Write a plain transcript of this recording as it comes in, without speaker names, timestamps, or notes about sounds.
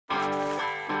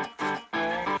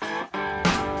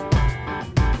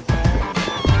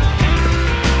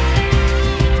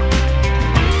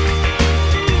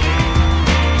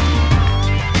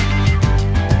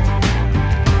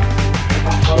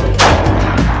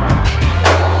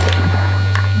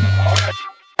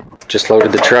Just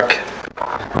loaded the truck.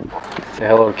 Say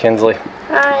hello to Kinsley.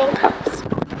 Hi.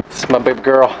 This is my baby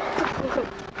girl.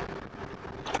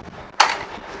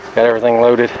 Got everything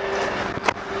loaded.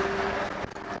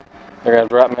 They're gonna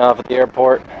drop me off at the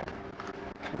airport.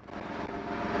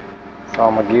 It's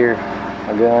all my gear,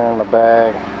 my gun, my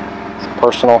bag. It's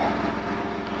personal.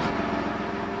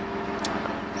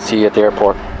 See you at the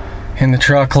airport. In the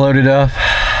truck, loaded up,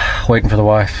 waiting for the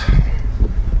wife.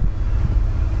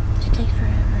 She takes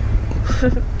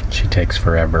forever. She takes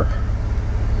forever.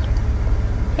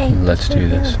 Hey, let's do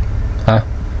this. Huh?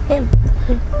 Him.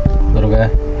 Little guy?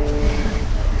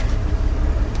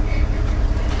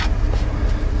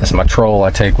 That's my troll I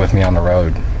take with me on the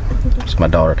road. So my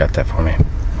daughter got that for me.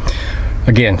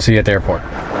 Again, see you at the airport.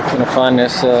 I'm gonna find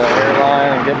this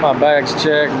airline and get my bags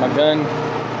checked, my gun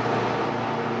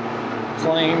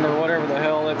claimed or whatever the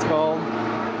hell that's called.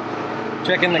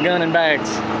 Checking the gun and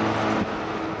bags.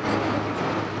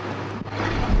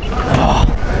 Oh,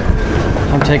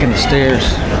 I'm taking the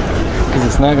stairs because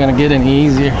it's not gonna get any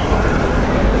easier.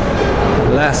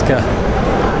 Alaska.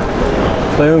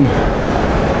 Boom.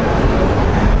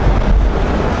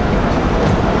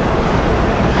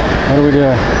 What are we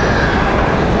doing?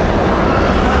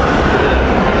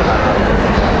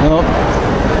 Nope.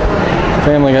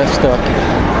 Family got stuck.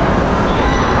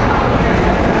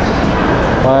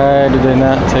 Why did they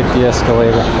not take the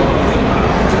escalator?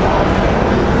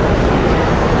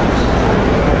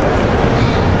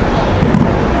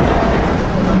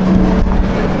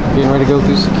 Getting ready to go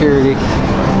through security.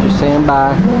 Just saying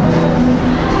bye.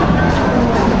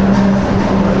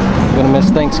 I'm gonna miss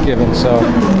Thanksgiving, so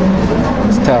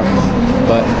it's tough,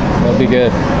 but it'll be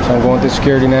good. So I'm going through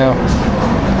security now.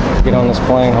 Get on this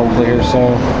plane hopefully here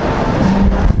soon.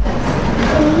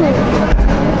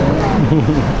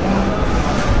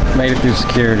 Made it through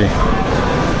security.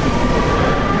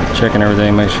 Checking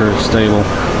everything, make sure it's stable.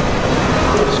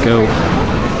 Let's go.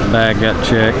 Bag got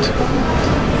checked.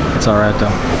 It's alright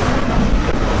though.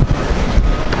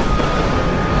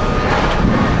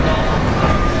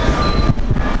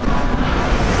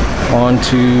 On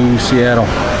to Seattle.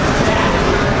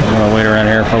 I'm gonna wait around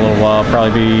here for a little while.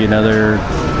 Probably be another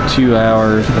 2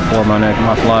 hours before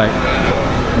my flight.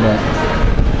 But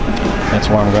that's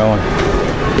where I'm going.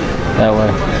 That way.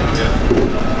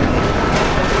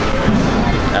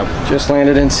 I just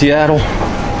landed in Seattle.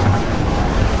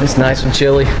 It's nice and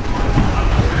chilly.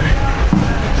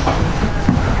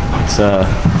 It's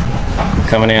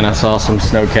coming in. I saw some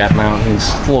snow-capped mountains.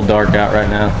 It's a little dark out right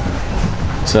now.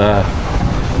 It's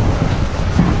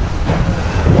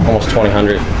almost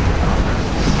 2000.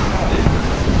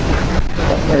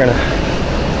 We're gonna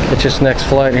get this next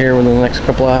flight here within the next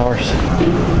couple hours.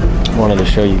 Wanted to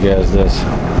show you guys this.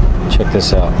 Check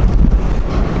this out.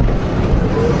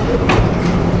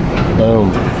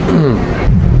 Boom.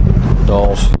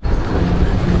 Dolls.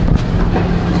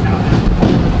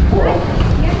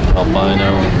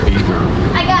 Albino beaver.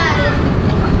 I got it.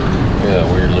 Yeah,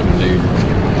 weird looking dude.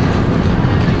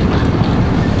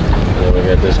 And then we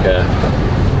got this guy.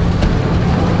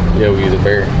 Yogi the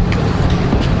bear.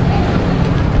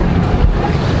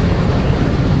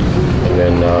 And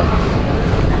then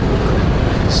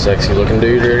sexy looking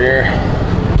dude right here.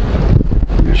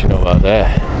 What you know about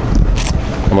that?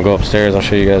 I'm gonna go upstairs. I'll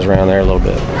show you guys around there a little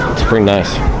bit. It's pretty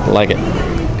nice. I like it.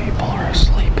 People are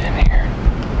asleep in here.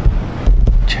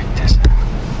 Check this out.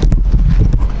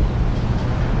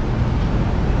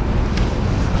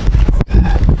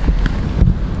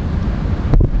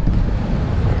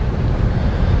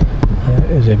 That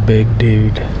is a big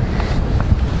dude.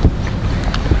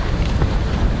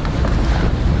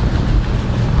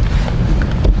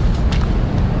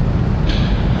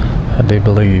 I do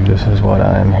believe this is what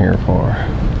I am here for.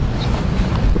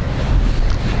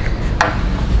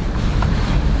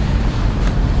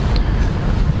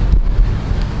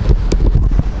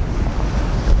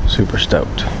 Super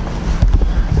stoked.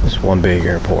 It's one big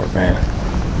airport, man.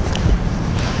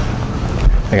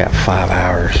 I got 5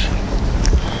 hours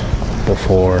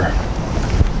before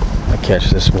I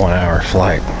catch this 1 hour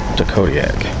flight to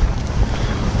Kodiak.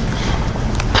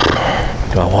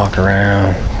 Do I walk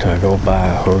around? Do I go buy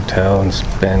a hotel and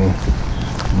spend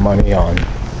money on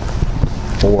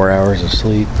 4 hours of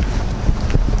sleep?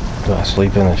 Do I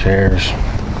sleep in the chairs?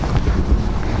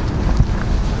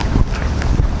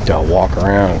 Do I walk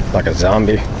around like a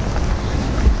zombie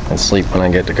and sleep when I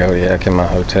get to Kodiak in my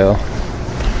hotel?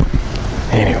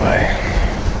 Anyway,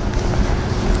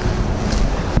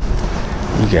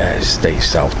 you guys stay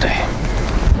salty.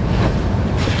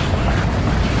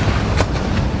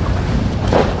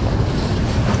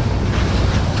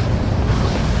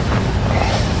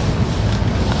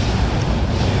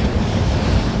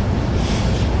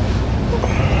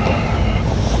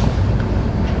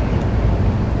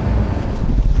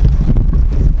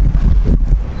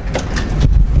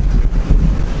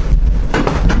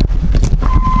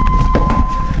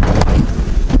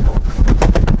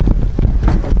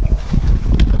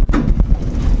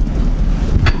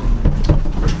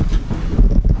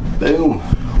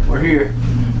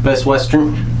 Best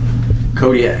Western,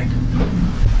 Kodiak.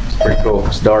 It's pretty cool.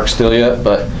 It's dark still yet,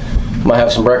 but might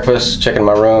have some breakfast, check in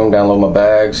my room, download my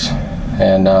bags,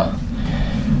 and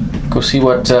go see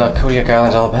what Kodiak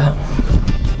Island's all about.